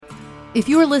If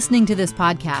you're listening to this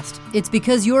podcast, it's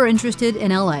because you're interested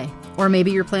in LA, or maybe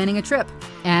you're planning a trip,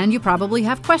 and you probably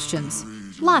have questions.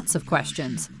 Lots of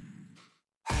questions.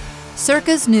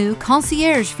 Circa's new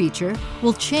concierge feature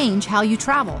will change how you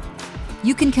travel.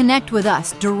 You can connect with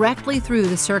us directly through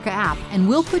the Circa app, and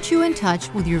we'll put you in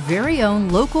touch with your very own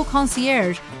local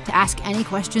concierge to ask any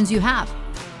questions you have.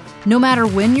 No matter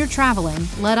when you're traveling,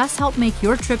 let us help make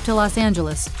your trip to Los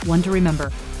Angeles one to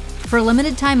remember. For a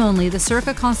limited time only, the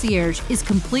Circa Concierge is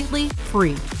completely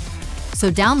free.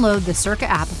 So download the Circa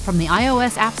app from the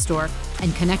iOS App Store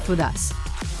and connect with us.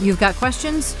 You've got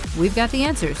questions, we've got the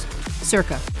answers.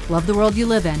 Circa, love the world you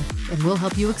live in, and we'll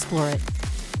help you explore it.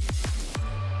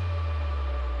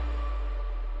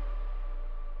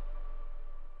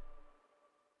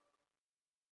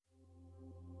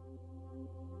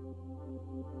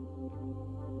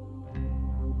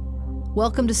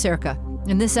 Welcome to Circa.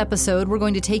 In this episode, we're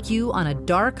going to take you on a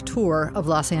dark tour of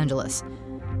Los Angeles.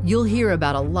 You'll hear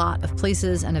about a lot of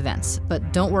places and events,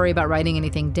 but don't worry about writing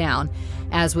anything down.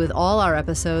 As with all our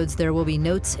episodes, there will be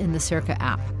notes in the Circa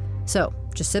app. So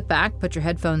just sit back, put your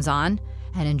headphones on,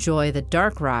 and enjoy the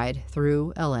dark ride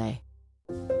through LA.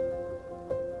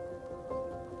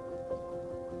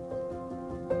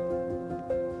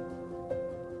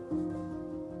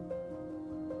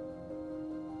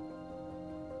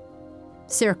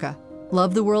 Circa,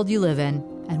 love the world you live in,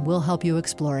 and we'll help you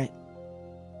explore it.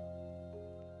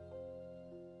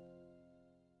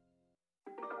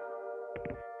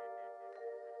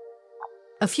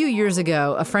 A few years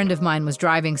ago, a friend of mine was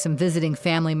driving some visiting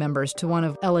family members to one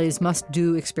of LA's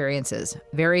must-do experiences,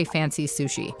 very fancy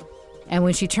sushi. And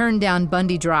when she turned down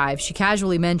Bundy Drive, she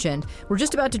casually mentioned, "We're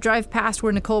just about to drive past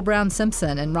where Nicole Brown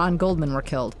Simpson and Ron Goldman were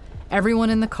killed." Everyone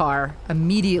in the car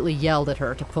immediately yelled at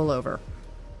her to pull over.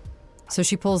 So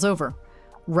she pulls over,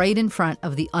 right in front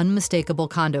of the unmistakable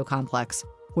condo complex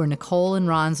where Nicole and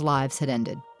Ron's lives had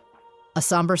ended. A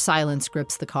somber silence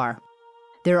grips the car.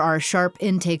 There are sharp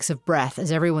intakes of breath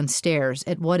as everyone stares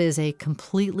at what is a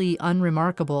completely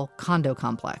unremarkable condo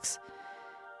complex.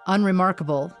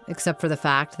 Unremarkable, except for the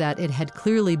fact that it had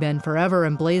clearly been forever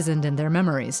emblazoned in their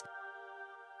memories.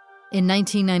 In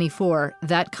 1994,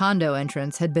 that condo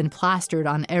entrance had been plastered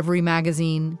on every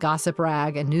magazine, gossip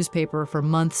rag, and newspaper for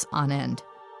months on end.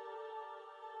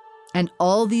 And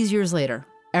all these years later,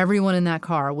 everyone in that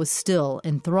car was still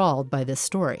enthralled by this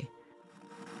story.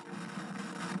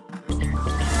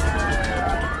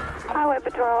 Highway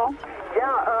Patrol. Yeah,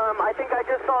 I think I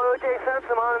just saw O.J.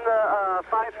 Simpson on the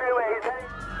 5 freeway.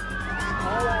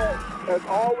 All right, that's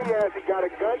all we ask. He got a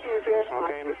gun to his head.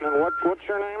 Okay, and what's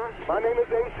your name? My name is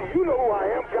AC. You know who I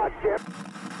am, goddamn.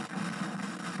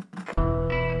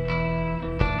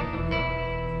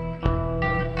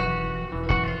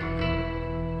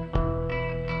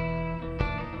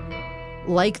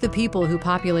 Like the people who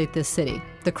populate this city,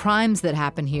 the crimes that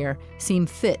happen here seem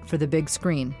fit for the big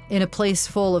screen. In a place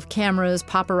full of cameras,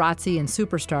 paparazzi, and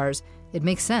superstars, it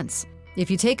makes sense. If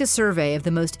you take a survey of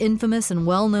the most infamous and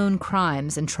well-known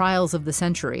crimes and trials of the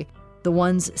century, the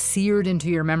ones seared into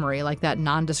your memory like that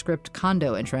nondescript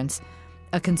condo entrance,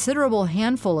 a considerable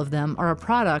handful of them are a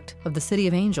product of the City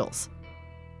of Angels.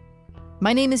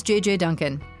 My name is JJ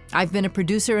Duncan. I've been a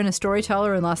producer and a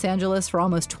storyteller in Los Angeles for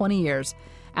almost 20 years,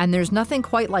 and there's nothing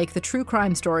quite like the true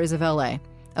crime stories of LA,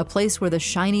 a place where the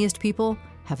shiniest people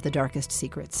have the darkest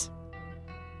secrets.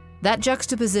 That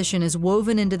juxtaposition is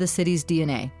woven into the city's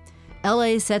DNA.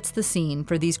 LA sets the scene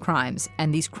for these crimes,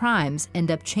 and these crimes end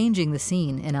up changing the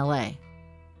scene in LA.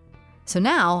 So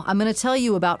now I'm going to tell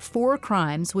you about 4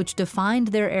 crimes which defined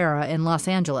their era in Los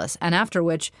Angeles, and after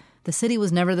which the city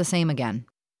was never the same again.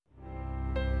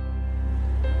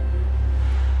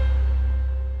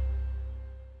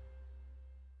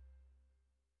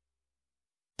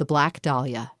 The Black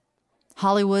Dahlia,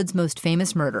 Hollywood's most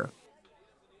famous murder.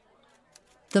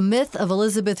 The myth of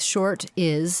Elizabeth Short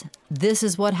is, this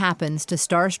is what happens to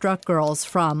starstruck girls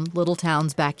from little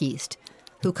towns back east,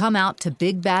 who come out to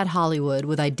big bad Hollywood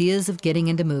with ideas of getting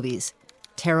into movies.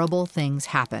 Terrible things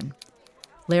happen.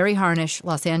 Larry Harnish,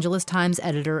 Los Angeles Times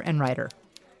editor and writer.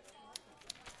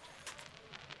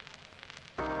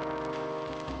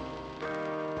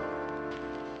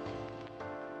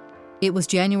 It was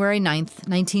January 9th,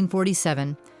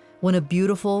 1947, when a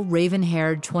beautiful,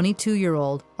 raven-haired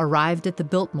 22-year-old arrived at the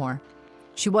Biltmore.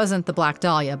 She wasn't the Black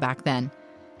Dahlia back then.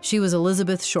 She was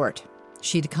Elizabeth Short.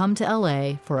 She'd come to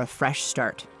LA for a fresh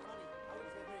start.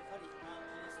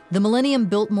 The Millennium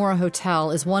Biltmore Hotel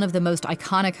is one of the most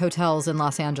iconic hotels in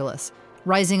Los Angeles.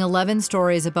 Rising 11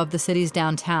 stories above the city's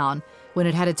downtown, when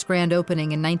it had its grand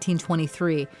opening in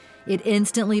 1923, it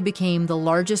instantly became the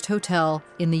largest hotel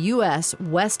in the U.S.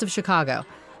 west of Chicago,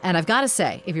 And I've got to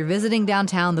say, if you're visiting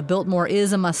downtown, the Biltmore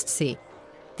is a must-see.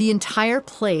 The entire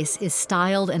place is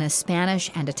styled in a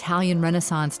Spanish and Italian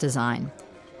Renaissance design.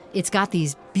 It's got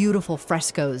these beautiful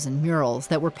frescoes and murals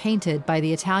that were painted by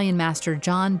the Italian master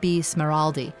John B.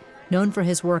 Smeraldi, known for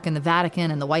his work in the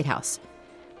Vatican and the White House.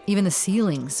 Even the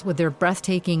ceilings, with their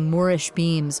breathtaking Moorish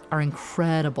beams, are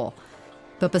incredible.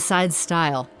 But besides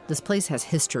style, this place has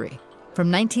history. From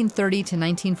 1930 to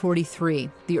 1943,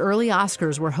 the early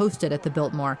Oscars were hosted at the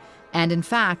Biltmore, and in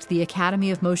fact, the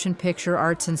Academy of Motion Picture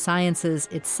Arts and Sciences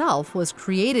itself was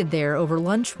created there over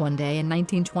lunch one day in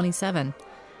 1927.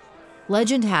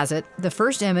 Legend has it, the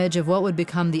first image of what would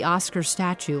become the Oscar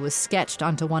statue was sketched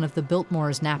onto one of the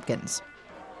Biltmore's napkins.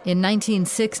 In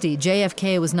 1960,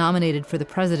 JFK was nominated for the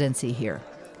presidency here.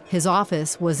 His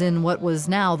office was in what was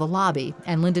now the lobby,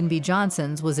 and Lyndon B.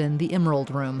 Johnson's was in the Emerald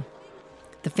Room.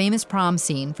 The famous prom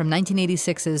scene from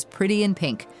 1986's Pretty in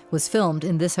Pink was filmed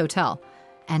in this hotel,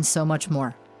 and so much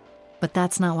more. But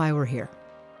that's not why we're here.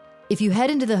 If you head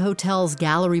into the hotel's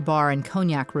gallery bar and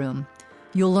cognac room,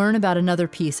 you'll learn about another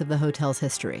piece of the hotel's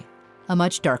history, a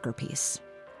much darker piece.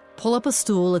 Pull up a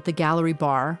stool at the gallery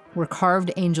bar, where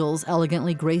carved angels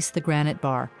elegantly grace the granite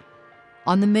bar.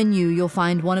 On the menu, you'll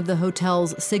find one of the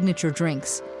hotel's signature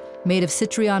drinks, made of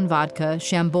Citron vodka,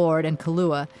 Chambord, and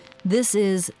Kahlua. This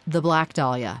is the Black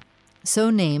Dahlia, so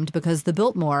named because the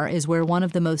Biltmore is where one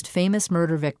of the most famous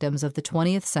murder victims of the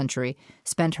 20th century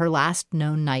spent her last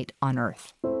known night on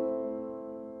Earth.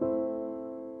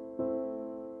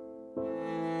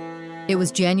 It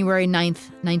was January 9th,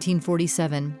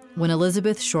 1947, when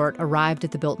Elizabeth Short arrived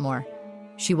at the Biltmore.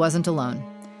 She wasn't alone.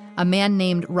 A man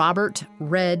named Robert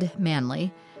Red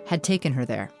Manley had taken her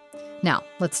there. Now,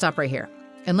 let's stop right here.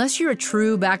 Unless you're a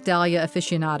true Black Dahlia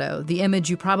aficionado, the image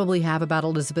you probably have about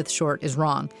Elizabeth Short is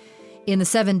wrong. In the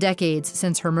 7 decades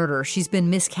since her murder, she's been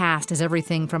miscast as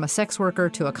everything from a sex worker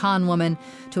to a con woman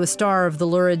to a star of the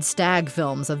lurid stag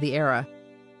films of the era.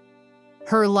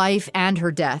 Her life and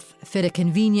her death fit a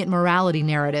convenient morality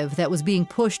narrative that was being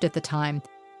pushed at the time.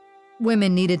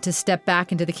 Women needed to step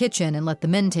back into the kitchen and let the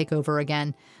men take over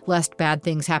again, lest bad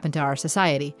things happen to our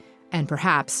society, and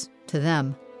perhaps to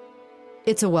them.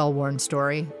 It's a well-worn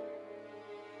story.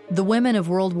 The women of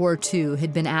World War II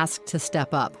had been asked to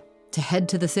step up, to head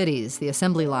to the cities, the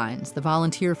assembly lines, the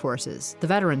volunteer forces, the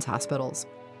veterans' hospitals.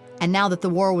 And now that the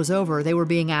war was over, they were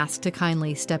being asked to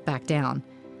kindly step back down.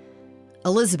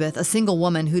 Elizabeth, a single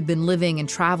woman who'd been living and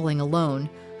traveling alone,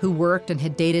 who worked and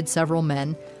had dated several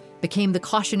men, became the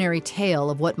cautionary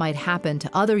tale of what might happen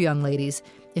to other young ladies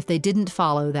if they didn't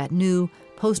follow that new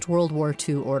post-World War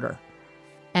II order.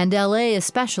 And LA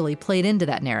especially played into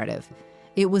that narrative.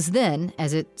 It was then,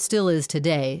 as it still is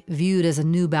today, viewed as a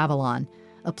new Babylon,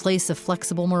 a place of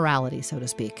flexible morality, so to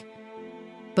speak.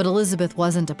 But Elizabeth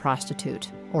wasn't a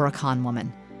prostitute or a con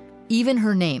woman. Even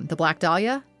her name, the Black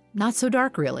Dahlia, not so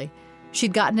dark really.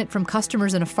 She'd gotten it from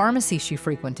customers in a pharmacy she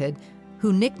frequented,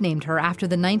 who nicknamed her after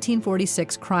the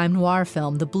 1946 crime noir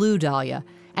film The Blue Dahlia,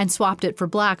 and swapped it for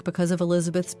black because of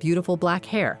Elizabeth's beautiful black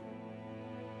hair.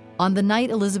 On the night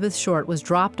Elizabeth Short was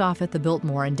dropped off at the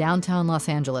Biltmore in downtown Los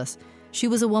Angeles, she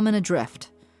was a woman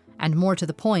adrift. And more to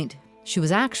the point, she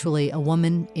was actually a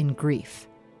woman in grief.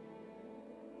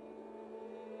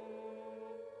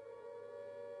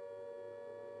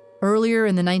 Earlier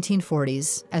in the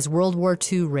 1940s, as World War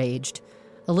II raged,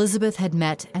 Elizabeth had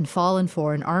met and fallen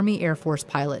for an Army Air Force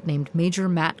pilot named Major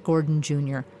Matt Gordon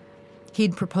Jr.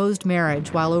 He'd proposed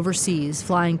marriage while overseas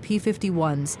flying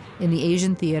P-51s in the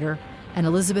Asian theater, and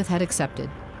Elizabeth had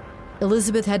accepted.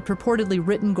 Elizabeth had purportedly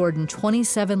written Gordon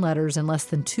 27 letters in less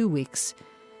than 2 weeks.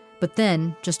 But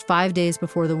then, just 5 days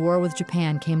before the war with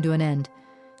Japan came to an end,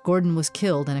 Gordon was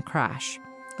killed in a crash.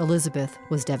 Elizabeth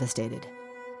was devastated.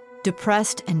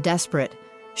 Depressed and desperate,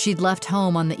 she'd left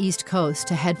home on the East Coast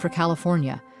to head for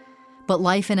California. But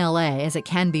life in LA, as it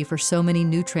can be for so many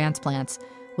new transplants,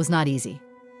 was not easy.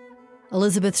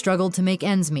 Elizabeth struggled to make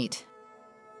ends meet.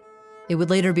 It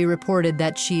would later be reported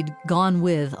that she'd gone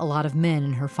with a lot of men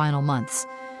in her final months,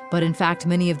 but in fact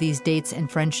many of these dates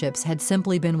and friendships had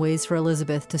simply been ways for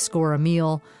Elizabeth to score a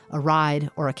meal, a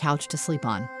ride, or a couch to sleep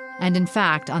on. And in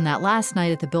fact, on that last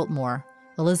night at the Biltmore,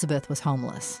 Elizabeth was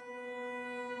homeless.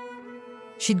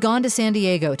 She'd gone to San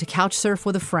Diego to couch surf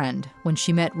with a friend when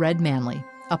she met Red Manley,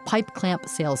 a pipe clamp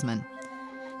salesman.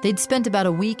 They'd spent about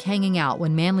a week hanging out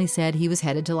when Manley said he was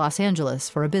headed to Los Angeles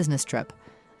for a business trip.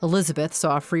 Elizabeth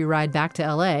saw a free ride back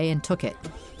to LA and took it.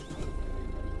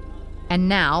 And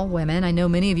now, women, I know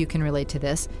many of you can relate to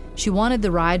this, she wanted the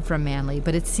ride from Manley,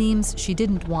 but it seems she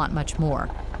didn't want much more.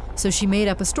 So she made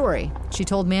up a story. She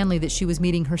told Manley that she was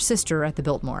meeting her sister at the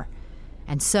Biltmore.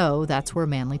 And so that's where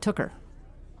Manley took her.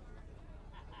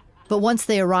 But once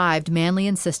they arrived, Manley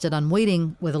insisted on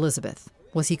waiting with Elizabeth.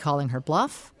 Was he calling her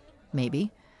bluff?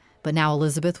 Maybe. But now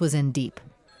Elizabeth was in deep.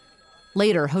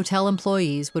 Later, hotel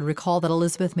employees would recall that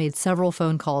Elizabeth made several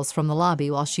phone calls from the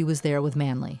lobby while she was there with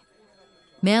Manley.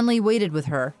 Manley waited with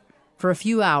her for a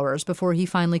few hours before he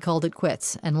finally called it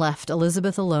quits and left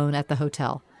Elizabeth alone at the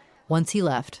hotel. Once he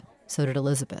left, so did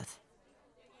Elizabeth.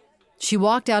 She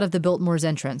walked out of the Biltmore's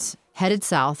entrance, headed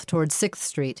south towards 6th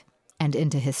Street and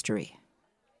into history.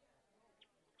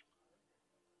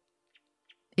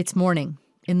 It's morning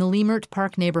in the Leimert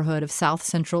Park neighborhood of South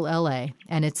Central L.A.,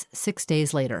 and it's 6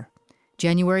 days later,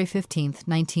 January 15th,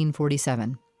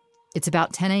 1947. It's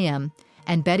about 10 a.m.,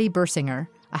 and Betty Bersinger,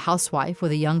 a housewife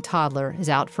with a young toddler, is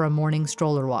out for a morning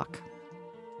stroller walk.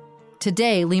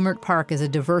 Today, Leimert Park is a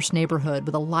diverse neighborhood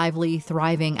with a lively,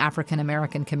 thriving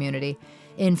African-American community.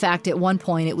 In fact, at one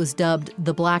point it was dubbed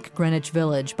the Black Greenwich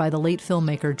Village by the late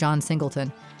filmmaker John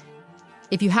Singleton.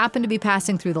 If you happen to be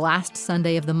passing through the last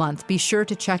Sunday of the month, be sure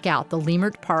to check out the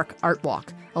Leimert Park Art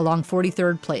Walk along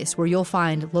 43rd Place, where you'll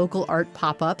find local art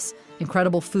pop-ups,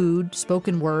 incredible food,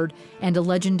 spoken word, and a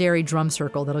legendary drum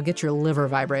circle that'll get your liver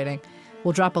vibrating.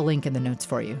 We'll drop a link in the notes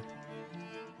for you.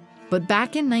 But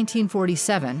back in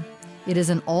 1947, it is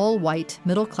an all-white,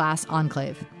 middle-class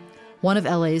enclave, one of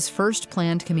LA's first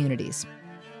planned communities.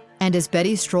 And as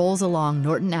Betty strolls along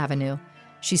Norton Avenue,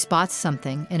 she spots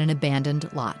something in an abandoned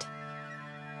lot.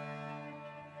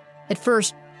 At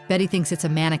first, Betty thinks it's a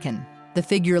mannequin. The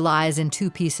figure lies in two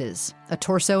pieces, a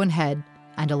torso and head,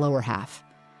 and a lower half.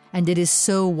 And it is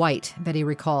so white, Betty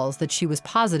recalls, that she was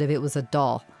positive it was a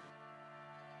doll.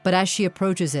 But as she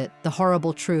approaches it, the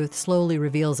horrible truth slowly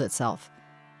reveals itself.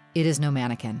 It is no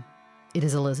mannequin. It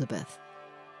is Elizabeth.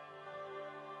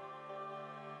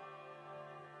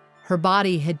 Her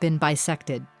body had been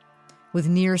bisected with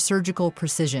near surgical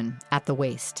precision at the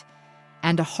waist,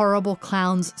 and a horrible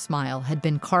clown's smile had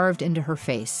been carved into her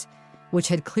face, which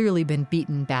had clearly been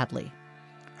beaten badly.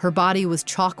 Her body was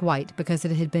chalk white because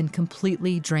it had been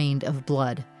completely drained of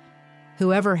blood.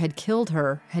 Whoever had killed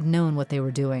her had known what they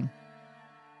were doing,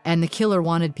 and the killer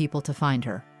wanted people to find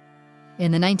her.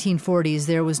 In the 1940s,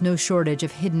 there was no shortage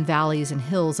of hidden valleys and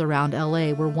hills around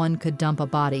LA where one could dump a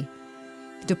body.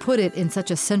 To put it in such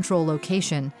a central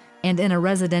location and in a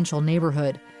residential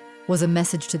neighborhood was a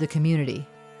message to the community: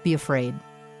 be afraid.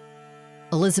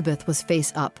 Elizabeth was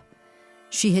face up.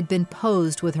 She had been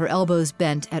posed with her elbows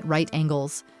bent at right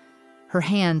angles, her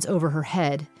hands over her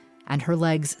head, and her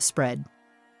legs spread.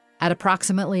 At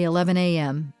approximately 11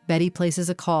 a.m., Betty places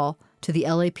a call to the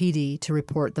LAPD to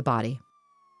report the body.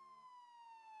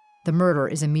 The murder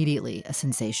is immediately a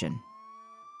sensation.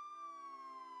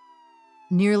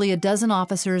 Nearly a dozen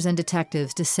officers and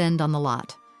detectives descend on the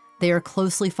lot. They are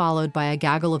closely followed by a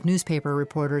gaggle of newspaper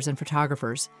reporters and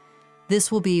photographers.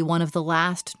 This will be one of the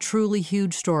last truly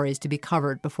huge stories to be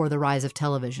covered before the rise of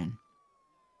television.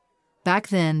 Back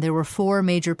then, there were 4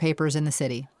 major papers in the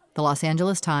city: the Los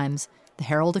Angeles Times, the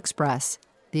Herald Express,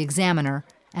 the Examiner,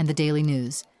 and the Daily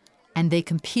News, and they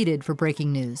competed for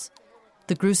breaking news.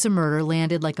 The gruesome murder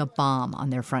landed like a bomb on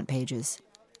their front pages.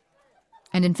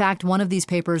 And in fact, one of these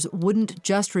papers wouldn't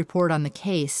just report on the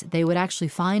case, they would actually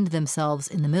find themselves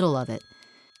in the middle of it.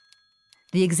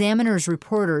 The Examiner's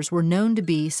reporters were known to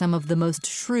be some of the most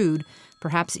shrewd,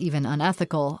 perhaps even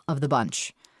unethical, of the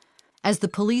bunch. As the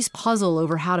police puzzle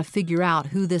over how to figure out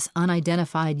who this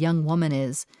unidentified young woman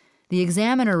is, the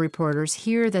Examiner reporters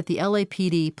hear that the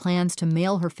LAPD plans to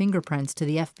mail her fingerprints to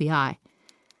the FBI.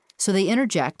 So they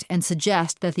interject and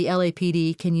suggest that the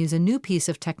LAPD can use a new piece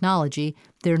of technology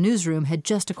their newsroom had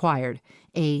just acquired,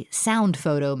 a sound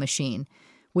photo machine,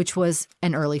 which was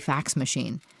an early fax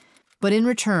machine. But in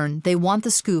return, they want the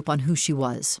scoop on who she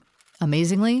was.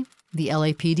 Amazingly, the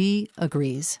LAPD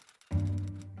agrees.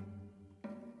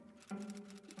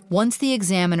 Once the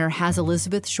Examiner has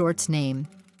Elizabeth Short's name,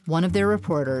 one of their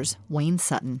reporters, Wayne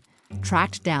Sutton,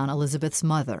 tracked down Elizabeth's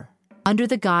mother. Under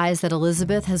the guise that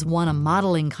Elizabeth has won a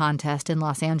modeling contest in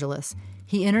Los Angeles,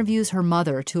 he interviews her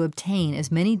mother to obtain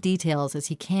as many details as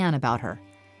he can about her.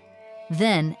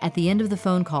 Then, at the end of the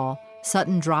phone call,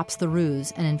 Sutton drops the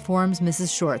ruse and informs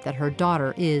Mrs. Short that her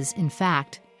daughter is, in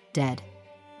fact, dead.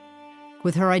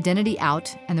 With her identity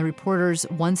out and the reporters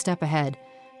one step ahead,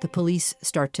 the police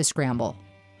start to scramble.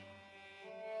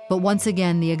 But once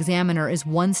again, the Examiner is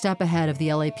one step ahead of the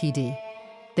LAPD.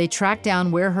 They track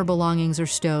down where her belongings are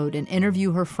stowed and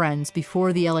interview her friends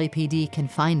before the LAPD can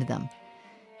find them.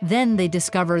 Then they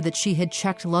discover that she had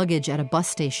checked luggage at a bus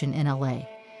station in LA.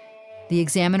 The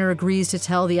Examiner agrees to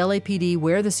tell the LAPD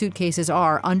where the suitcases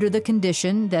are under the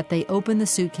condition that they open the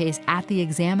suitcase at the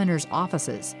Examiner's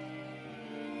offices.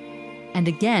 And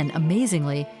again,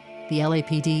 amazingly, The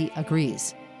LAPD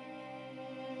agrees.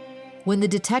 When the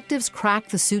detectives crack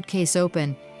the suitcase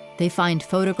open, they find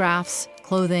photographs,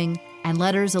 clothing, and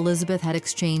letters Elizabeth had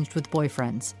exchanged with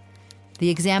boyfriends. The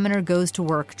examiner goes to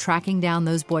work tracking down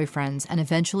those boyfriends and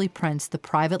eventually prints the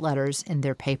private letters in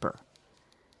their paper.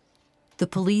 The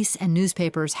police and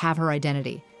newspapers have her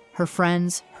identity, her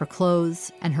friends, her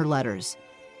clothes, and her letters,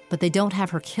 but they don't have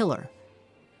her killer.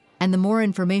 And the more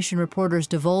information reporters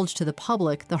divulge to the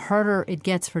public, the harder it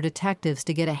gets for detectives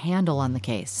to get a handle on the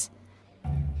case.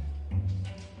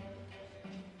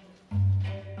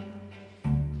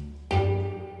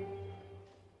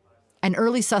 An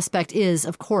early suspect is,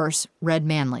 of course, Red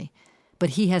Manley,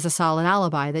 but he has a solid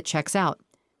alibi that checks out.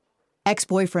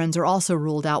 Ex-boyfriends are also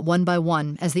ruled out one by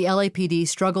one as the LAPD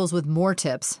struggles with more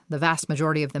tips, the vast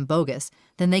majority of them bogus,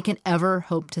 than they can ever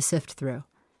hope to sift through.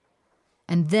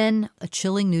 And then a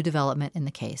chilling new development in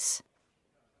the case.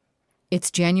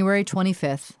 It's January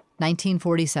 25th,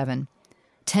 1947,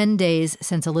 10 days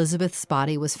since Elizabeth's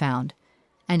body was found,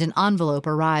 and an envelope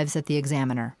arrives at the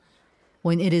examiner.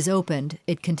 When it is opened,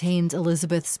 it contains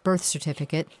Elizabeth's birth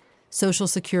certificate, Social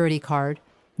Security card,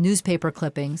 newspaper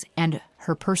clippings, and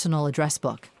her personal address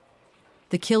book.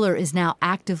 The killer is now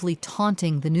actively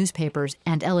taunting the newspapers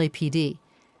and LAPD,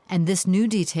 and this new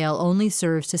detail only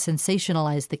serves to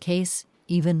sensationalize the case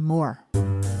even more.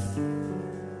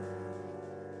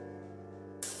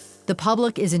 The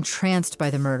public is entranced by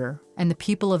the murder, and the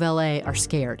people of LA are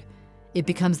scared. It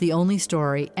becomes the only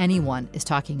story anyone is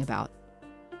talking about.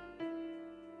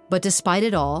 But despite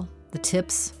it all, the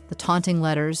tips, the taunting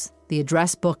letters, the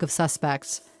address book of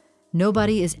suspects,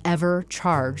 nobody is ever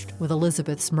charged with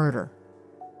Elizabeth's murder.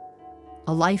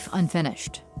 A life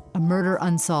unfinished, a murder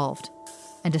unsolved,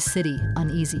 and a city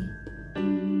uneasy.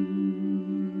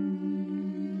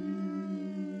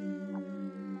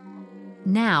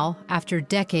 Now, after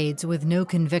decades with no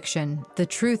conviction, the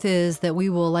truth is that we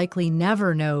will likely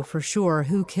never know for sure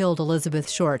who killed Elizabeth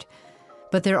Short.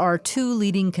 But there are two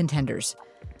leading contenders.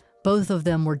 Both of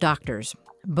them were doctors.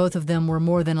 Both of them were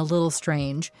more than a little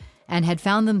strange and had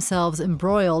found themselves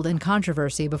embroiled in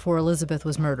controversy before Elizabeth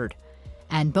was murdered.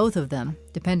 And both of them,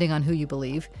 depending on who you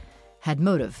believe, had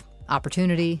motive,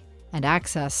 opportunity, and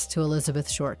access to Elizabeth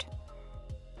Short.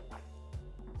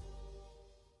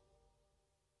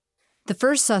 The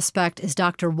first suspect is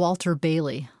Dr. Walter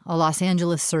Bailey, a Los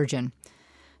Angeles surgeon.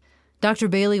 Dr.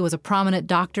 Bailey was a prominent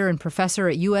doctor and professor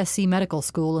at USC Medical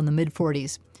School in the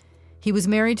mid-40s. He was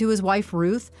married to his wife,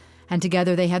 Ruth, and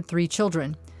together they had 3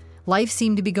 children. Life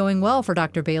seemed to be going well for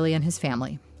Dr. Bailey and his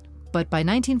family. But by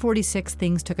 1946,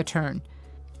 things took a turn.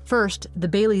 First, the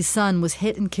Bailey's son was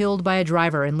hit and killed by a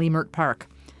driver in Leimert Park.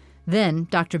 Then,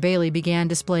 Dr. Bailey began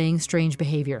displaying strange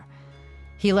behavior.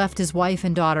 He left his wife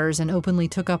and daughters and openly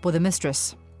took up with a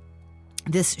mistress.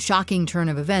 This shocking turn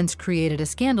of events created a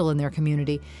scandal in their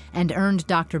community and earned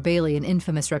Dr. Bailey an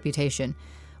infamous reputation,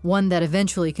 one that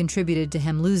eventually contributed to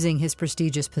him losing his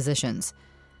prestigious positions.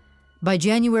 By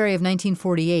January of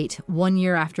 1948, 1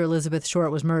 year after Elizabeth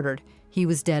Short was murdered, he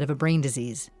was dead of a brain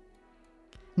disease.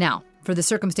 Now, for the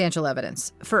circumstantial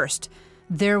evidence. First,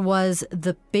 there was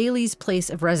the Bailey's place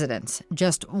of residence,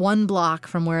 just 1 block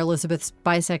from where Elizabeth's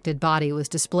bisected body was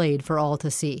displayed for all to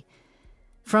see.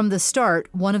 From the start,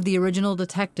 one of the original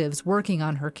detectives working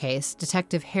on her case,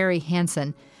 Detective Harry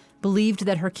Hansen, believed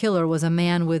that her killer was a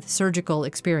man with surgical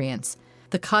experience.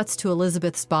 The cuts to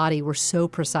Elizabeth's body were so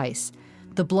precise,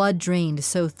 the blood drained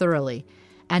so thoroughly,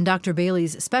 and Dr.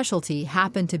 Bailey's specialty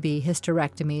happened to be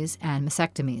hysterectomies and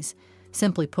mastectomies.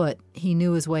 Simply put, he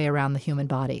knew his way around the human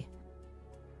body.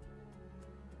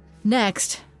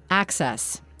 Next,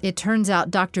 access. It turns out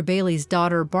Dr. Bailey's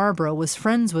daughter, Barbara, was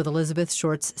friends with Elizabeth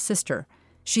Short's sister.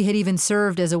 She had even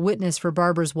served as a witness for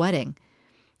Barbara's wedding.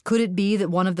 Could it be that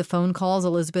one of the phone calls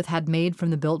Elizabeth had made from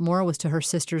the Biltmore was to her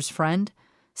sister's friend,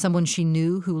 someone she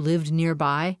knew who lived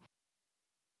nearby?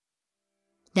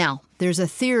 Now, there's a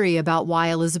theory about why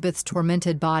Elizabeth's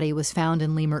tormented body was found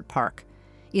in Leimert Park.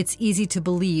 It's easy to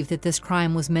believe that this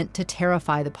crime was meant to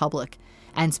terrify the public,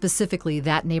 and specifically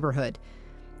that neighborhood.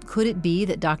 Could it be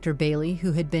that Dr. Bailey,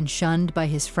 who had been shunned by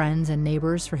his friends and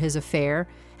neighbors for his affair,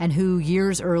 and who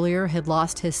years earlier had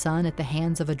lost his son at the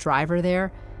hands of a driver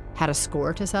there, had a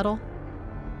score to settle?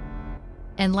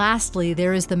 And lastly,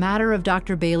 there is the matter of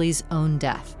Dr. Bailey's own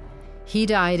death. He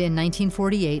died in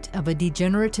 1948 of a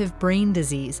degenerative brain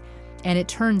disease, and it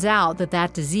turns out that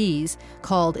that disease,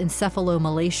 called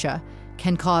encephalomalacia,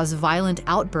 can cause violent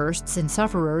outbursts in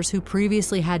sufferers who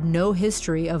previously had no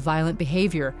history of violent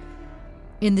behavior.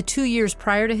 In the 2 years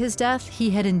prior to his death,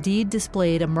 he had indeed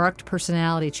displayed a marked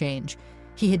personality change.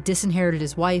 He had disinherited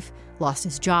his wife, lost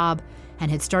his job,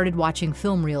 and had started watching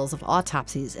film reels of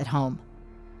autopsies at home.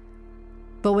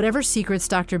 But whatever secrets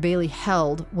Dr. Bailey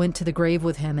held went to the grave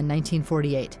with him in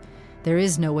 1948. There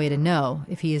is no way to know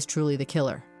if he is truly the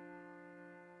killer.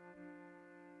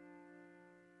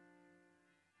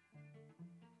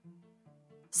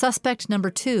 Suspect number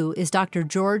 2 is Dr.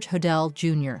 George Hodel,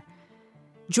 Jr.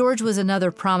 George was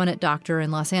another prominent doctor in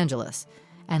Los Angeles,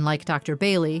 and like Dr.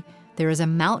 Bailey, there is a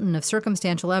mountain of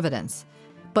circumstantial evidence.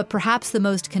 But perhaps the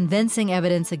most convincing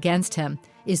evidence against him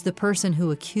is the person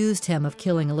who accused him of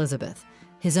killing Elizabeth,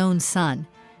 his own son,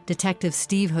 Detective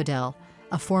Steve Hodel,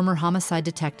 a former homicide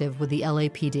detective with the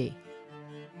LAPD.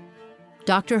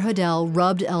 Dr. Hodel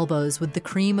rubbed elbows with the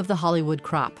cream of the Hollywood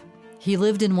crop. He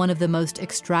lived in one of the most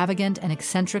extravagant and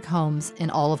eccentric homes in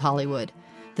all of Hollywood,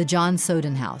 the John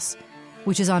Soden House,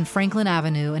 which is on Franklin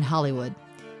Avenue in Hollywood.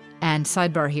 And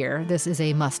sidebar here, this is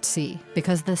a must-see,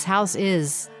 because this house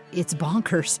it's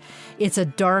bonkers. It's a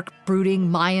dark, brooding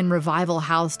Mayan revival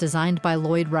house designed by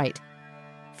Lloyd Wright,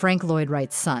 Frank Lloyd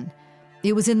Wright's son.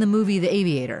 It was in the movie The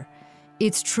Aviator.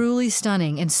 It's truly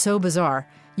stunning and so bizarre.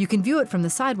 You can view it from the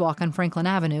sidewalk on Franklin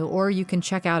Avenue, or you can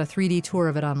check out a 3D tour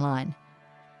of it online.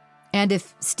 And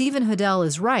if Stephen Hodel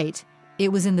is right,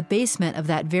 it was in the basement of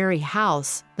that very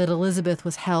house that Elizabeth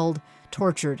was held,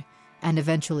 tortured, and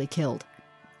eventually killed.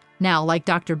 Now, like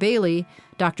Dr. Bailey,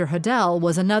 Dr. Hodel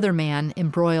was another man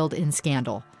embroiled in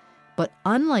scandal. But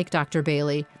unlike Dr.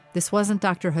 Bailey, this wasn't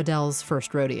Dr. Hodel's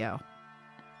first rodeo.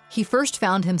 He first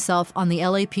found himself on the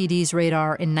LAPD's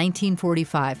radar in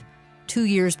 1945, 2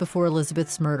 years before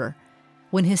Elizabeth's murder,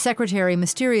 when his secretary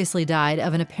mysteriously died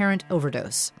of an apparent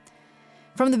overdose.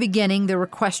 From the beginning, there were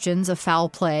questions of foul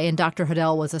play, and Dr.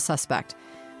 Hodel was a suspect,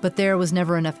 but there was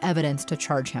never enough evidence to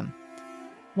charge him.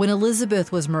 When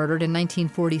Elizabeth was murdered in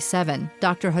 1947,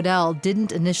 Dr. Hodel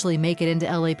didn't initially make it into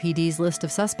LAPD's list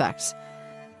of suspects.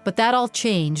 But that all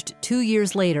changed 2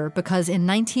 years later because in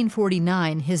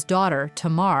 1949, his daughter,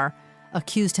 Tamar,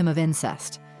 accused him of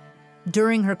incest.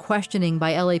 During her questioning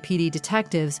by LAPD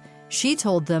detectives, she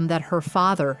told them that her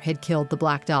father had killed the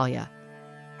Black Dahlia.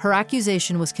 Her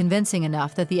accusation was convincing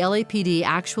enough that the LAPD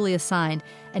actually assigned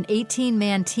an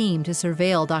 18-man team to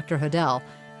surveil Dr. Hodel,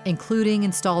 including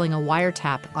installing a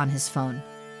wiretap on his phone.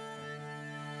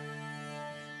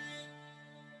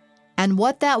 And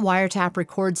what that wiretap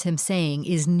records him saying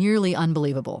is nearly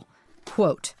unbelievable.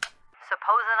 Quote,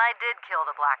 "Supposing I did kill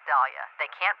the Black Dahlia, they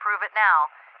can't prove it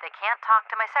now. They can't talk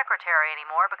to my secretary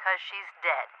anymore because she's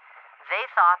dead. They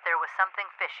thought there was something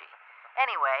fishy.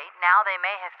 Anyway, now they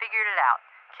may have figured it out.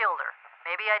 Killed her.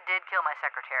 Maybe I did kill my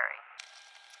secretary."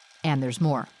 And there's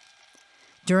more.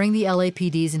 During the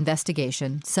LAPD's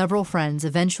investigation, several friends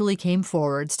eventually came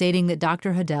forward stating that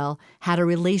Dr. Hodel had a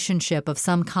relationship of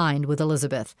some kind with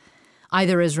Elizabeth,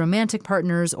 either as romantic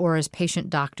partners or as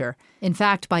patient-doctor. In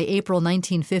fact, by April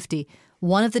 1950,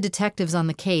 one of the detectives on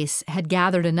the case had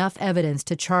gathered enough evidence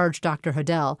to charge Dr.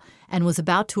 Hodel and was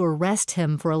about to arrest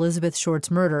him for Elizabeth Short's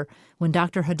murder when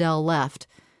Dr. Hodel left,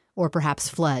 or perhaps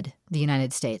fled, the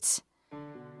United States.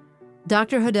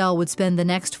 Dr. Hodel would spend the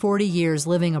next 40 years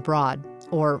living abroad,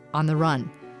 or on the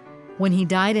run. When he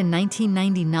died in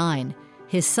 1999,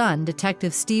 his son,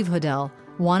 Detective Steve Hodel,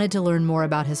 wanted to learn more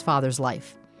about his father's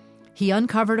life. He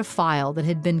uncovered a file that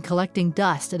had been collecting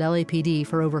dust at LAPD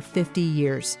for over 50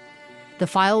 years. The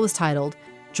file was titled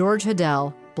George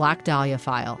Hodel, Black Dahlia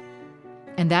File.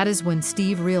 And that is when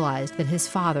Steve realized that his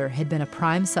father had been a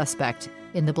prime suspect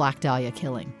in the Black Dahlia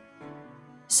killing.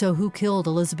 So who killed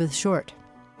Elizabeth Short?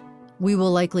 We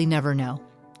will likely never know.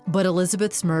 But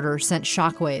Elizabeth's murder sent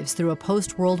shockwaves through a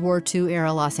post-World War II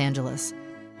era Los Angeles.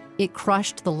 It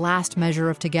crushed the last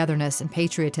measure of togetherness and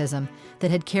patriotism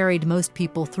that had carried most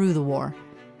people through the war.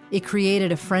 It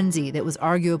created a frenzy that was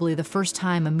arguably the first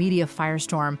time a media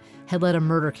firestorm had led a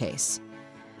murder case.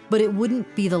 But it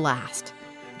wouldn't be the last.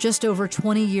 Just over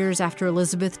 20 years after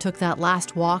Elizabeth took that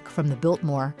last walk from the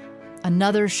Biltmore,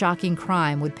 another shocking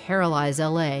crime would paralyze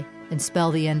LA and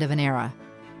spell the end of an era.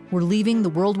 We're leaving the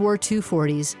World War II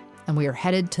 40s, and we are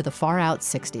headed to the far-out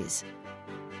 60s.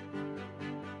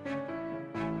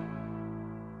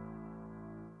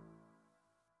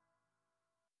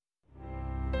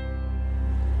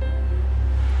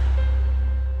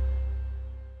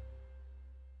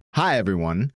 Hi,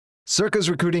 everyone. Circa's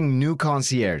recruiting new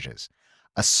concierges.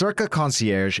 A Circa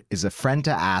concierge is a friend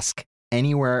to ask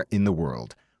anywhere in the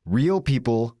world. Real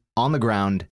people, on the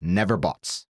ground, never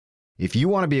bots. If you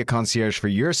want to be a concierge for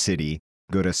your city,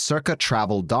 go to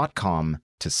circatravel.com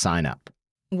to sign up.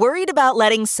 Worried about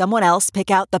letting someone else pick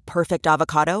out the perfect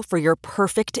avocado for your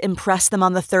perfect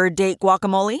impress-them-on-the-third-date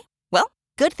guacamole? Well,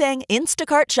 good thing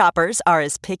Instacart shoppers are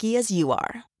as picky as you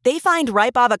are. They find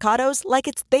ripe avocados like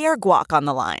it's their guac on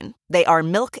the line. They are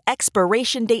milk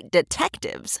expiration date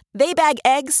detectives. They bag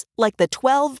eggs like the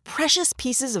 12 precious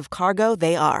pieces of cargo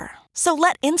they are. So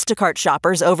let Instacart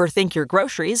shoppers overthink your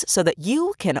groceries so that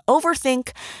you can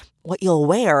overthink what you'll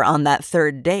wear on that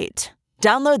third date.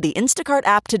 Download the Instacart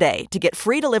app today to get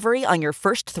free delivery on your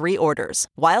first 3 orders,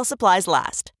 while supplies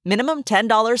last. Minimum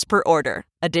 $10 per order.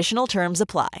 Additional terms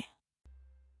apply.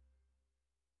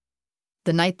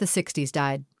 The night the 60s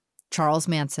died, Charles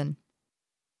Manson.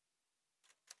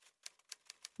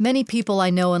 Many people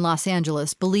I know in Los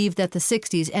Angeles believe that the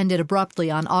 60s ended abruptly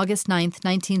on August 9,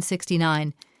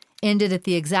 1969, ended at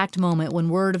the exact moment when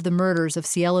word of the murders of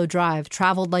Cielo Drive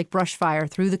traveled like brushfire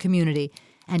through the community,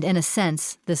 and in a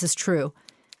sense, this is true.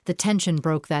 The tension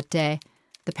broke that day.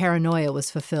 The paranoia was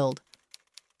fulfilled.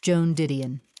 Joan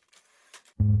Didion.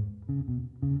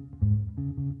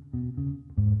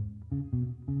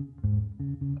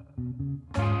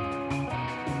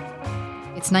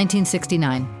 It's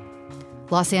 1969.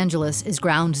 Los Angeles is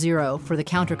ground zero for the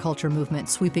counterculture movement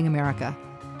sweeping America.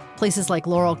 Places like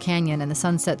Laurel Canyon and the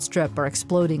Sunset Strip are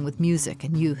exploding with music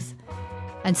and youth.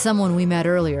 And someone we met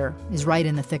earlier is right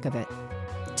in the thick of it.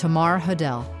 Tamar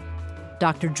Hodel,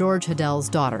 Dr. George Hodel's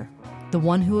daughter, the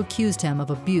one who accused him of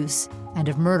abuse and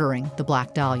of murdering the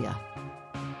Black Dahlia.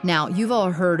 Now, you've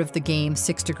all heard of the game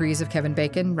 6 Degrees of Kevin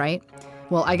Bacon, right?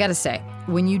 Well, I gotta say,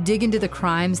 when you dig into the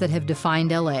crimes that have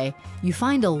defined LA, you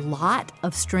find a lot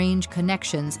of strange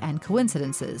connections and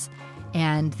coincidences,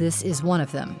 and this is one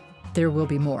of them. There will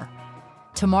be more.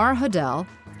 Tamar Hodel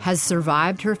has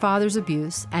survived her father's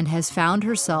abuse and has found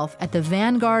herself at the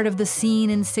vanguard of the scene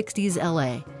in 60s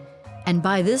LA. And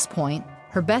by this point,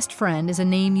 her best friend is a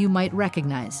name you might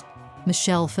recognize,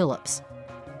 Michelle Phillips,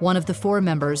 one of the 4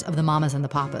 members of the Mamas and the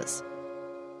Papas.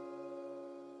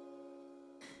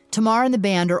 Tamar and the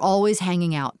band are always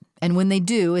hanging out, and when they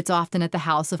do, it's often at the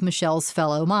house of Michelle's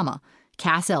fellow mama,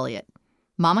 Cass Elliot.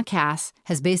 Mama Cass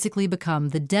has basically become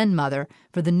the den mother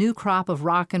for the new crop of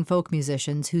rock and folk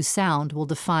musicians whose sound will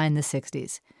define the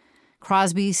 60s.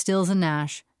 Crosby, Stills and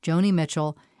Nash, Joni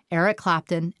Mitchell, Eric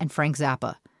Clapton, and Frank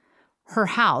Zappa. Her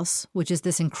house, which is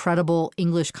this incredible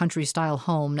English country-style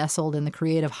home nestled in the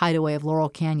creative hideaway of Laurel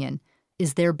Canyon,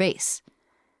 is their base.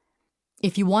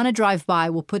 If you want to drive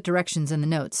by, we'll put directions in the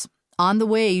notes. On the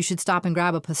way, you should stop and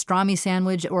grab a pastrami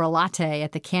sandwich or a latte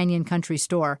at the Canyon Country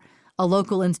Store, a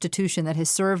local institution that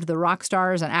has served the rock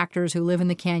stars and actors who live in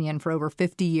the canyon for over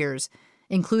 50 years,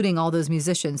 including all those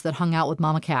musicians that hung out with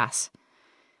Mama Cass.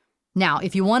 Now,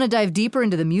 if you want to dive deeper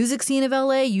into the music scene of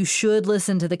LA, you should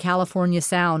listen to the California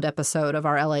Sound episode of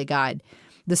our LA Guide,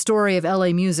 the story of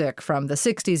LA music from the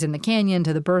 60s in the canyon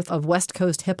to the birth of West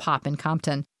Coast hip-hop in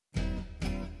Compton.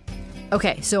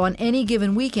 Okay, so on any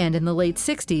given weekend in the late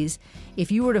 60s,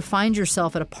 if you were to find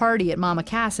yourself at a party at Mama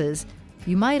Cass's,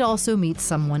 you might also meet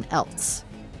someone else.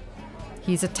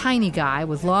 He's a tiny guy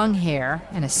with long hair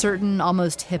and a certain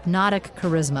almost hypnotic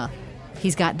charisma.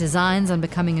 He's got designs on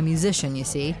becoming a musician, you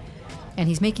see, and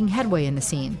he's making headway in the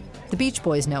scene. The Beach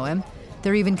Boys know him.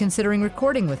 They're even considering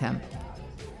recording with him.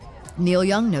 Neil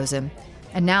Young knows him,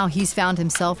 and now he's found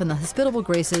himself in the hospitable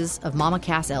graces of Mama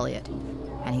Cass Elliot.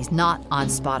 And he's not on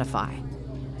Spotify.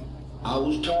 I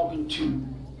was talking to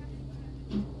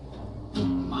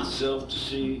myself to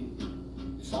see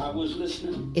if I was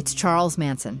listening. It's Charles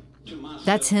Manson.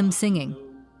 That's him singing.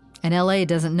 And LA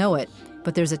doesn't know it,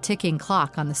 but there's a ticking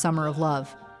clock on the summer of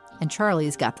love. And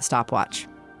Charlie's got the stopwatch.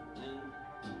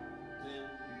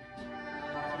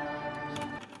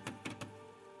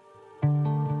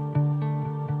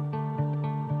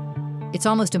 It's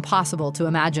almost impossible to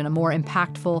imagine a more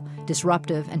impactful,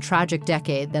 disruptive, and tragic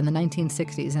decade than the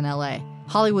 1960s in LA.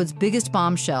 Hollywood's biggest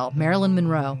bombshell, Marilyn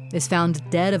Monroe, is found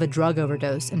dead of a drug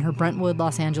overdose in her Brentwood,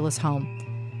 Los Angeles home.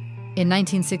 In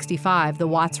 1965, the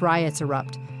Watts riots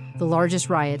erupt, the largest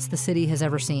riots the city has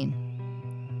ever seen.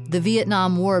 The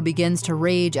Vietnam War begins to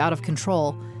rage out of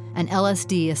control, and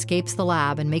LSD escapes the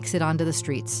lab and makes it onto the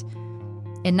streets.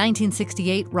 In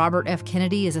 1968, Robert F.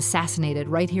 Kennedy is assassinated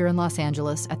right here in Los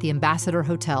Angeles at the Ambassador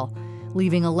Hotel,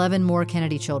 leaving 11 more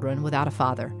Kennedy children without a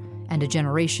father, and a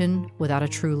generation without a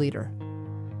true leader.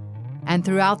 And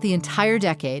throughout the entire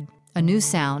decade, a new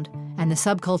sound, and the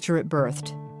subculture it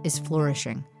birthed, is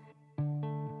flourishing.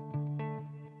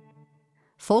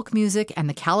 Folk music and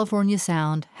the California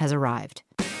sound has arrived.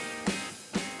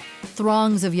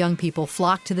 Throngs of young people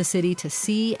flock to the city to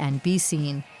see and be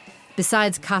seen.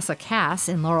 Besides Casa Cass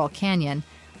in Laurel Canyon,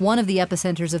 one of the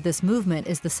epicenters of this movement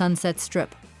is the Sunset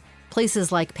Strip.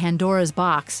 Places like Pandora's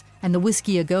Box and the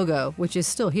Whiskey A Go-Go, which is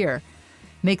still here,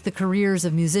 make the careers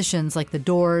of musicians like the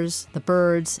Doors, the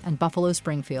Byrds, and Buffalo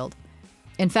Springfield.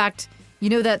 In fact, You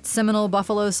know that seminal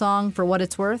Buffalo song, For What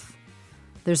It's Worth?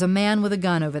 There's a man with a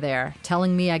gun over there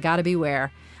telling me I gotta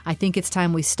beware. I think it's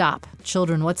time we stop.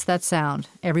 Children, what's that sound?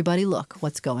 Everybody look,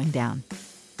 what's going down.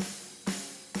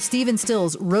 Stephen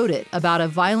Stills wrote it about a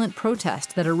violent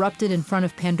protest that erupted in front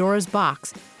of Pandora's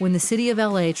Box when the city of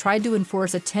LA tried to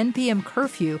enforce a 10 p.m.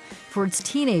 curfew for its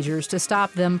teenagers to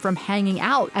stop them from hanging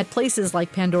out at places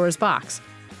like Pandora's Box.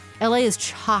 LA is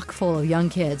chock full of young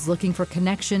kids looking for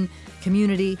connection,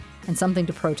 community, and something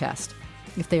to protest.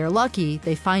 If they are lucky,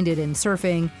 they find it in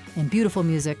surfing, in beautiful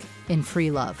music, in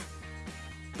free love.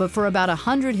 But for about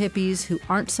 100 hippies who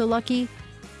aren't so lucky,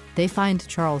 they find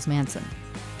Charles Manson.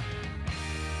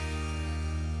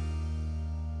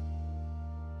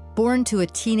 Born to a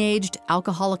teenaged,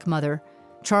 alcoholic mother,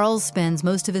 Charles spends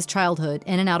most of his childhood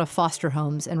in and out of foster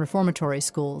homes and reformatory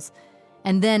schools,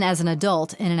 and then as an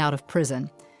adult in and out of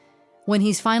prison. When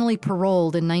he's finally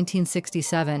paroled in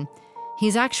 1967,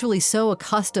 he's actually so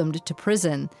accustomed to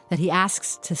prison that he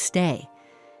asks to stay.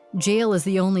 Jail is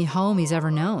the only home he's ever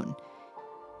known.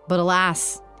 But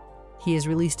alas, he is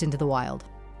released into the wild.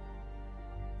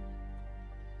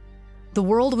 The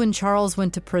world when Charles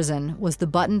went to prison was the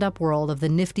buttoned-up world of the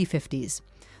nifty 50s.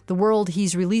 The world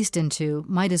he's released into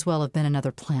might as well have been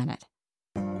another planet.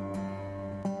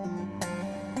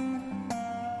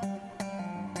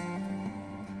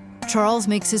 Charles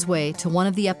makes his way to one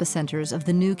of the epicenters of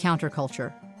the new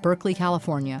counterculture, Berkeley,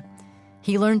 California.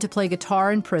 He learned to play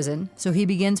guitar in prison, so he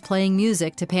begins playing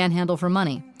music to panhandle for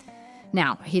money.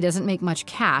 Now, he doesn't make much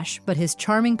cash, but his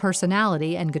charming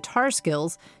personality and guitar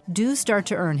skills do start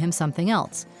to earn him something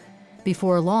else.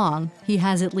 Before long, he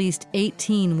has at least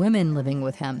 18 women living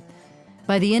with him.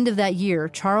 By the end of that year,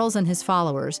 Charles and his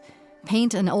followers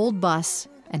paint an old bus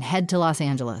and head to Los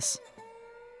Angeles.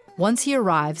 Once he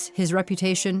arrives, his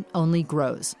reputation only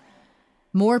grows.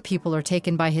 More people are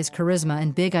taken by his charisma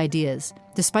and big ideas,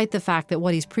 despite the fact that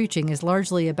what he's preaching is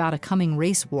largely about a coming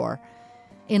race war.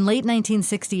 In late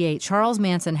 1968, Charles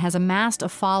Manson has amassed a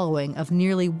following of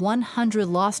nearly 100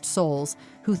 lost souls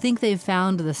who think they've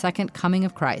found the second coming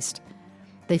of Christ.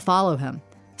 They follow him,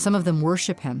 some of them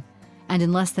worship him, and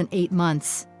in less than 8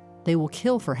 months, they will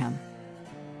kill for him.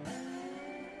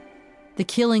 The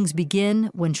killings begin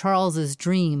when Charles's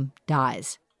dream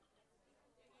dies.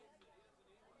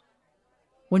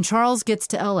 When Charles gets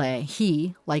to LA,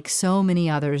 he, like so many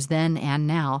others then and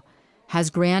now, has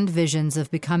grand visions of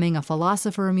becoming a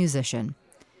philosopher or musician.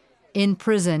 In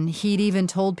prison, he'd even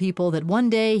told people that one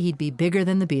day he'd be bigger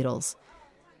than the Beatles.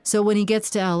 So when he gets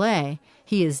to LA,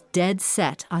 he is dead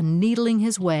set on needling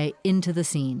his way into the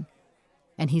scene.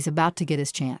 And he's about to get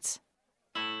his chance.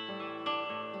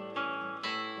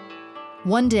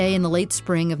 One day in the late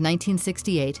spring of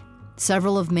 1968,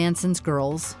 several of Manson's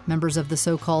girls, members of the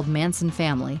so-called Manson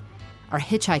family, are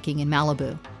hitchhiking in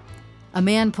Malibu. A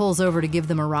man pulls over to give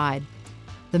them a ride.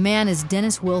 The man is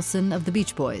Dennis Wilson of the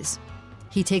Beach Boys.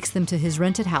 He takes them to his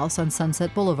rented house on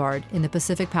Sunset Boulevard in the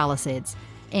Pacific Palisades,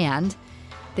 and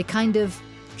they kind of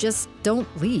just don't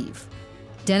leave.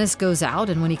 Dennis goes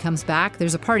out, and when he comes back,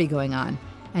 there's a party going on,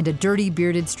 and a dirty,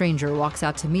 bearded stranger walks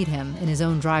out to meet him in his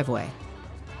own driveway.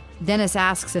 Dennis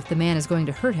asks if the man is going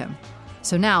to hurt him.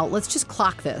 So now, let's just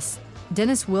clock this.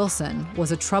 Dennis Wilson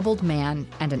was a troubled man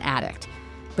and an addict,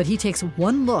 but he takes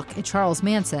one look at Charles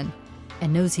Manson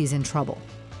and knows he's in trouble.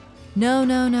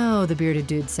 No, the bearded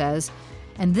dude says.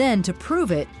 And then, to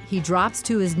prove it, he drops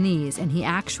to his knees and he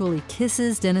actually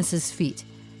kisses Dennis's feet.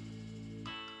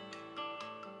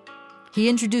 He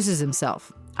introduces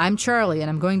himself. I'm Charlie, and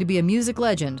I'm going to be a music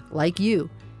legend, like you.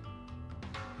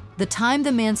 The time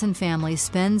the Manson family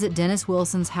spends at Dennis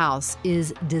Wilson's house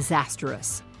is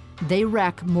disastrous. They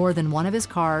wreck more than one of his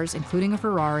cars, including a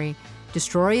Ferrari,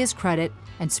 destroy his credit,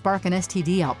 and spark an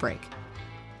STD outbreak.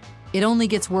 It only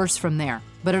gets worse from there,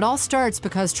 but it all starts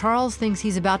because Charles thinks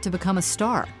he's about to become a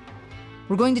star.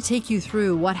 We're going to take you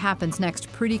through what happens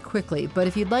next pretty quickly, but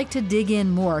if you'd like to dig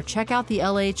in more, check out the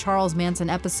LA Charles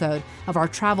Manson episode of our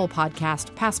travel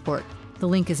podcast, Passport. The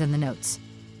link is in the notes.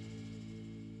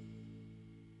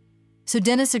 So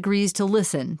Dennis agrees to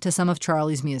listen to some of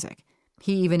Charlie's music.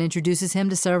 He even introduces him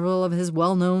to several of his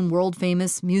well-known,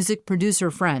 world-famous music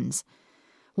producer friends.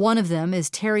 One of them is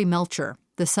Terry Melcher,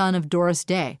 the son of Doris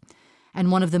Day, and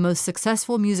one of the most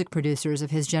successful music producers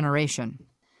of his generation.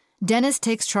 Dennis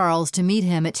takes Charles to meet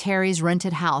him at Terry's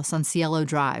rented house on Cielo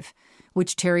Drive,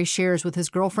 which Terry shares with his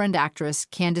girlfriend actress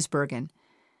Candice Bergen.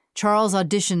 Charles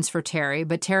auditions for Terry,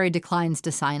 but Terry declines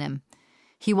to sign him.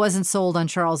 He wasn't sold on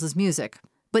Charles's music,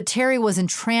 but Terry was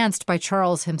entranced by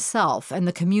Charles himself and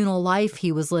the communal life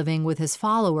he was living with his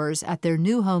followers at their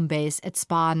new home base at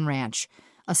Spa and Ranch,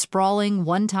 a sprawling,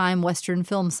 one-time Western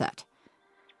film set.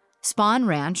 Spahn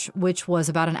Ranch, which was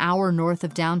about an hour north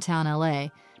of downtown LA,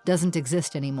 doesn't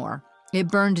exist anymore.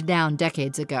 It burned down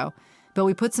decades ago, but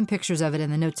we put some pictures of it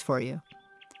in the notes for you.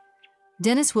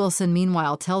 Dennis Wilson,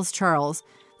 meanwhile, tells Charles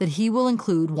that he will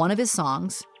include one of his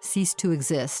songs, Cease to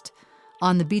Exist,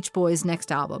 on the Beach Boys'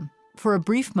 next album. For a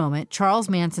brief moment, Charles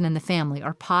Manson and the family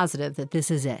are positive that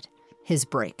this is it, his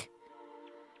break.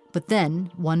 But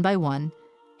then, one by one,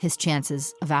 his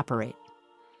chances evaporate.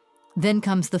 Then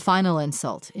comes the final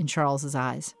insult in Charles's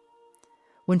eyes.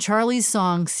 When Charlie's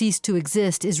song Cease to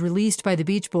Exist is released by the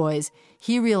Beach Boys,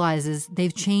 he realizes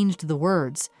they've changed the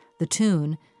words, the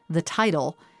tune, the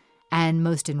title, and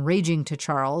most enraging to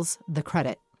Charles, the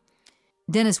credit.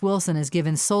 Dennis Wilson is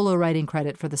given solo writing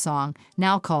credit for the song,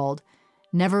 now called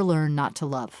Never Learn Not to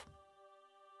Love.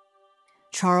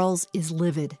 Charles is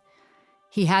livid.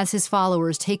 He has his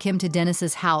followers take him to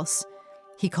Dennis's house.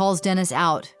 He calls Dennis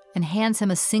out and hands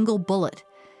him a single bullet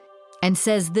and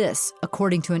says this,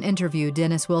 according to an interview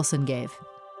Dennis Wilson gave.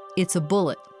 "It's a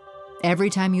bullet. Every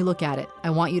time you look at it,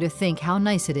 I want you to think how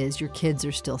nice it is your kids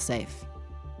are still safe."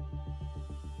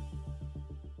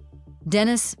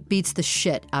 Dennis beats the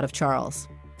shit out of Charles.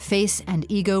 Face and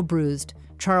ego bruised,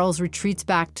 Charles retreats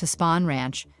back to Spahn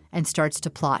Ranch and starts to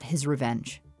plot his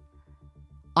revenge.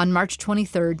 On March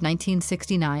 23,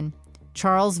 1969,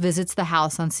 Charles visits the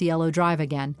house on Cielo Drive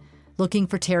again, looking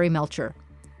for Terry Melcher.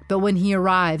 But when he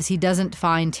arrives, he doesn't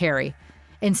find Terry.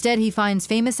 Instead, he finds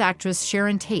famous actress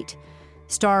Sharon Tate,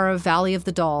 star of Valley of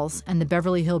the Dolls and the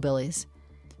Beverly Hillbillies.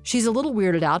 She's a little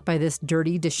weirded out by this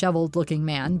dirty, disheveled-looking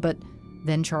man, but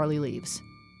then Charlie leaves.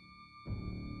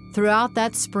 Throughout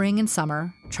that spring and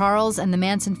summer, Charles and the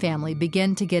Manson family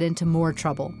begin to get into more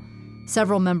trouble.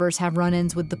 Several members have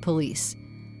run-ins with the police.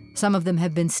 Some of them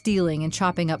have been stealing and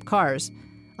chopping up cars.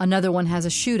 Another one has a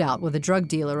shootout with a drug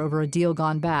dealer over a deal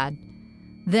gone bad.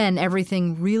 Then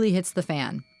everything really hits the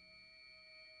fan.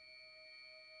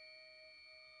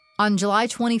 On July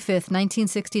 25,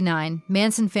 1969,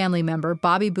 Manson family member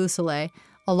Bobby Beausoleil,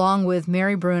 along with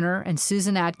Mary Bruner and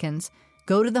Susan Atkins,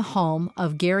 go to the home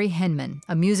of Gary Henman,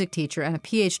 a music teacher and a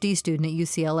PhD student at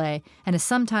UCLA, and a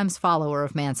sometimes follower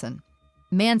of Manson.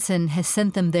 Manson has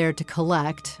sent them there to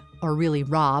collect, or really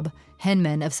rob,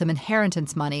 Henman of some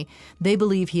inheritance money they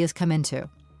believe he has come into.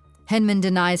 Henman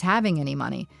denies having any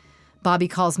money. Bobby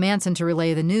calls Manson to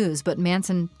relay the news, but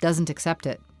Manson doesn't accept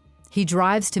it. He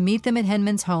drives to meet them at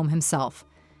Henman's home himself.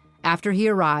 After he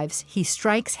arrives, he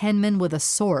strikes Henman with a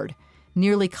sword,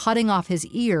 nearly cutting off his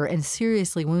ear and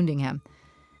seriously wounding him.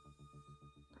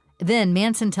 Then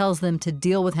Manson tells them to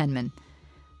deal with Henman.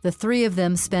 The three of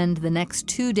them spend the next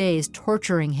 2 days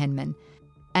torturing Henman,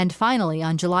 and finally,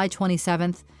 on July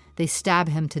 27th, they stab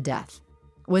him to death.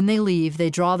 When they leave, they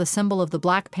draw the symbol of the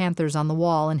Black Panthers on the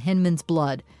wall in Henman's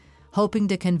blood, hoping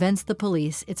to convince the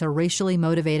police it's a racially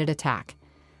motivated attack.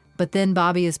 But then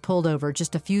Bobby is pulled over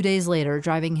just a few days later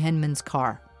driving Henman's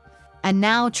car. And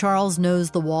now Charles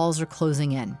knows the walls are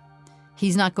closing in.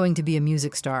 He's not going to be a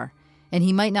music star, and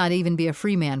he might not even be a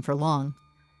free man for long.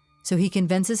 So he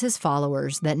convinces his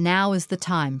followers that now is the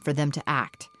time for them to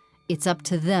act. It's up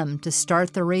to them to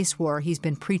start the race war he's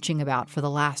been preaching about for the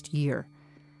last year.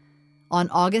 On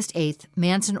August 8th,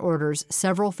 Manson orders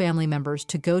several family members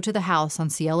to go to the house on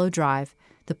Cielo Drive,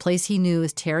 the place he knew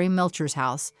as Terry Melcher's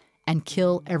house, and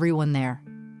kill everyone there.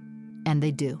 And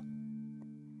they do.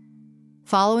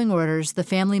 Following orders, the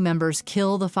family members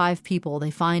kill the 5 people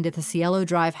they find at the Cielo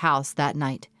Drive house that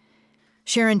night.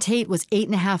 Sharon Tate was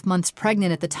 8.5 months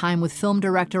pregnant at the time with film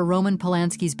director Roman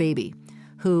Polanski's baby,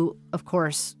 who, of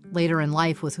course, later in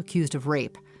life was accused of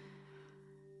rape.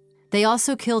 They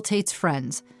also kill Tate's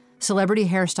friends, celebrity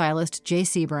hairstylist Jay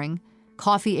Sebring,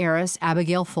 coffee heiress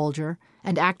Abigail Folger,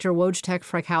 and actor Wojtek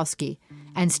Frykowski,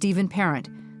 and Stephen Parent,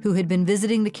 who had been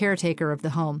visiting the caretaker of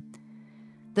the home.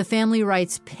 The family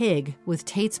writes "pig" with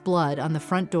Tate's blood on the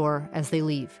front door as they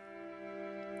leave.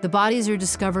 The bodies are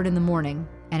discovered in the morning,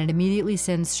 and it immediately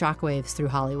sends shockwaves through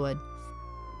Hollywood.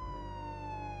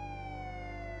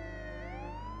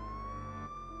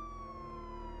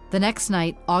 The next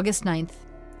night, August 9th,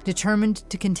 determined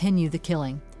to continue the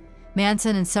killing,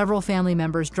 Manson and several family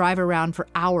members drive around for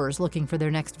hours looking for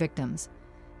their next victims.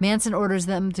 Manson orders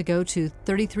them to go to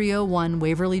 3301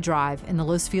 Waverly Drive in the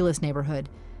Los Feliz neighborhood.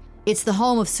 It's the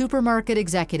home of supermarket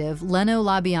executive Leno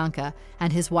LaBianca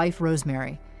and his wife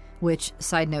Rosemary, which,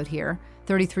 side note here,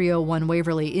 3301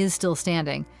 Waverly is still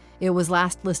standing. It was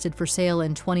last listed for sale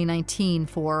in 2019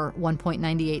 for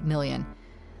 $1.98 million.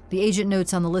 The agent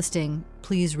notes on the listing,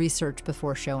 "Please research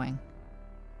before showing."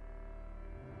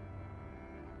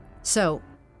 So,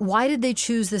 why did they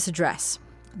choose this address?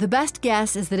 The best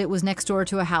guess is that it was next door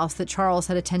to a house that Charles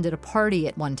had attended a party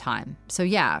at one time. So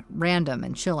yeah, random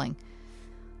and chilling.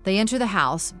 They enter the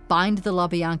house, bind the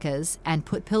LaBiancas, and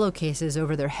put pillowcases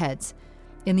over their heads.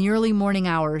 In the early morning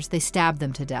hours, they stab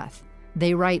them to death.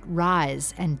 They write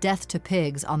 "Rise" and "Death to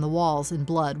Pigs" on the walls in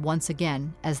blood once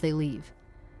again as they leave.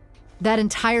 That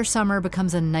entire summer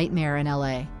becomes a nightmare in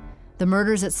LA. The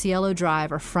murders at Cielo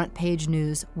Drive are front-page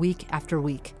news week after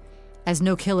week, as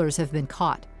no killers have been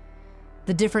caught.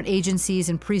 The different agencies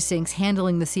and precincts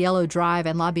handling the Cielo Drive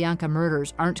and LaBianca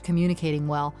murders aren't communicating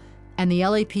well, and the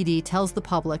LAPD tells the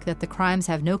public that the crimes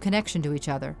have no connection to each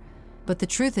other. But the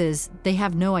truth is, they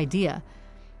have no idea.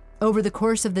 Over the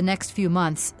course of the next few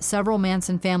months, several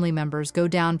Manson family members go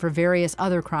down for various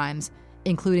other crimes,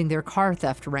 including their car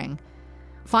theft ring.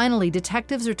 Finally,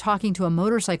 detectives are talking to a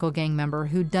motorcycle gang member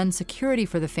who'd done security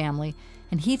for the family,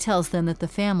 and he tells them that the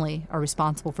family are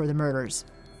responsible for the murders.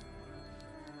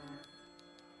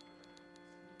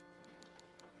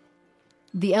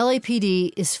 The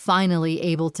LAPD is finally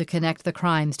able to connect the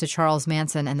crimes to Charles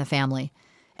Manson and the family,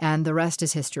 and the rest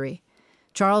is history.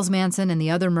 Charles Manson and the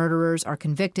other murderers are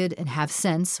convicted and have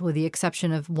since, with the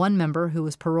exception of one member who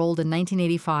was paroled in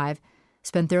 1985,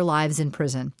 spent their lives in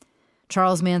prison.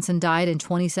 Charles Manson died in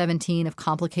 2017 of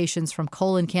complications from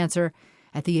colon cancer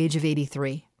at the age of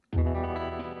 83.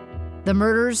 The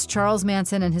murders Charles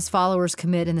Manson and his followers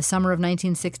commit in the summer of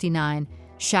 1969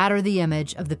 shatter the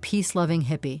image of the peace-loving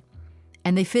hippie,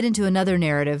 and they fit into another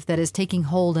narrative that is taking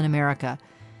hold in America,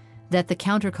 that the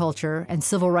counterculture and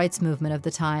civil rights movement of the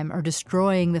time are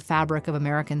destroying the fabric of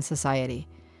American society.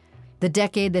 The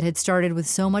decade that had started with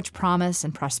so much promise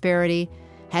and prosperity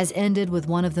has ended with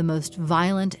one of the most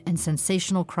violent and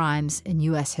sensational crimes in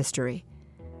U.S. history.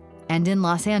 And in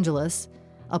Los Angeles,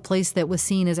 a place that was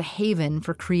seen as a haven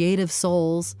for creative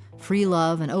souls, free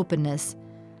love, and openness,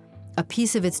 a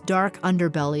piece of its dark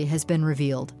underbelly has been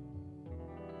revealed.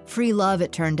 Free love,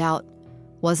 it turned out,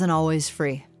 wasn't always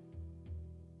free.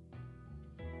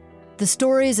 The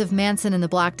stories of Manson and the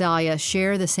Black Dahlia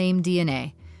share the same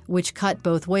DNA, which cut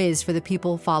both ways for the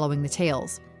people following the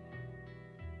tales.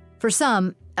 For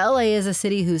some, LA is a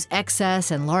city whose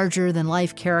excess and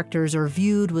larger-than-life characters are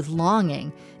viewed with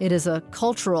longing. It is a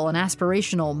cultural and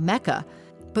aspirational mecca.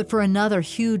 But for another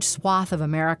huge swath of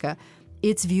America,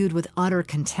 it's viewed with utter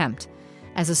contempt,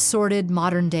 as a sordid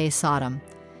modern-day Sodom.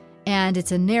 And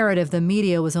it's a narrative the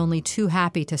media was only too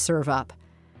happy to serve up,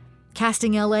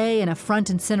 casting LA in a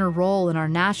front-and-center role in our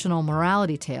national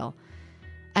morality tale.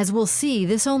 As we'll see,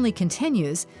 this only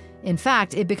continues. In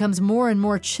fact, it becomes more and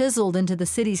more chiseled into the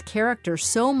city's character,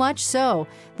 so much so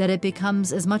that it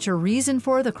becomes as much a reason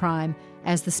for the crime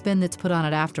as the spin that's put on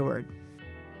it afterward.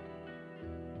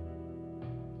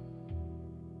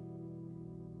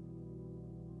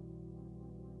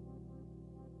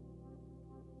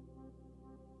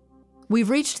 We've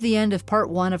reached the end of part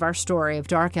 1 of our story of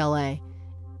Dark LA.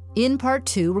 In part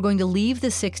 2, we're going to leave the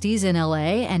 60s in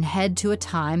LA and head to a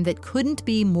time that couldn't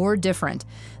be more different,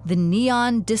 the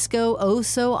neon, disco,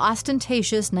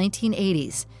 oh-so-ostentatious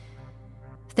 1980s.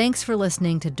 Thanks for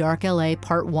listening to Dark LA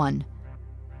Part 1.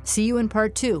 See you in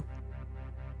Part 2.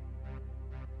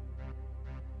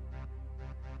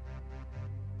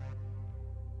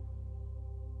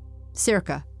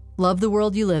 Circa. Love the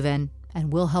world you live in,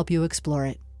 and we'll help you explore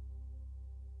it.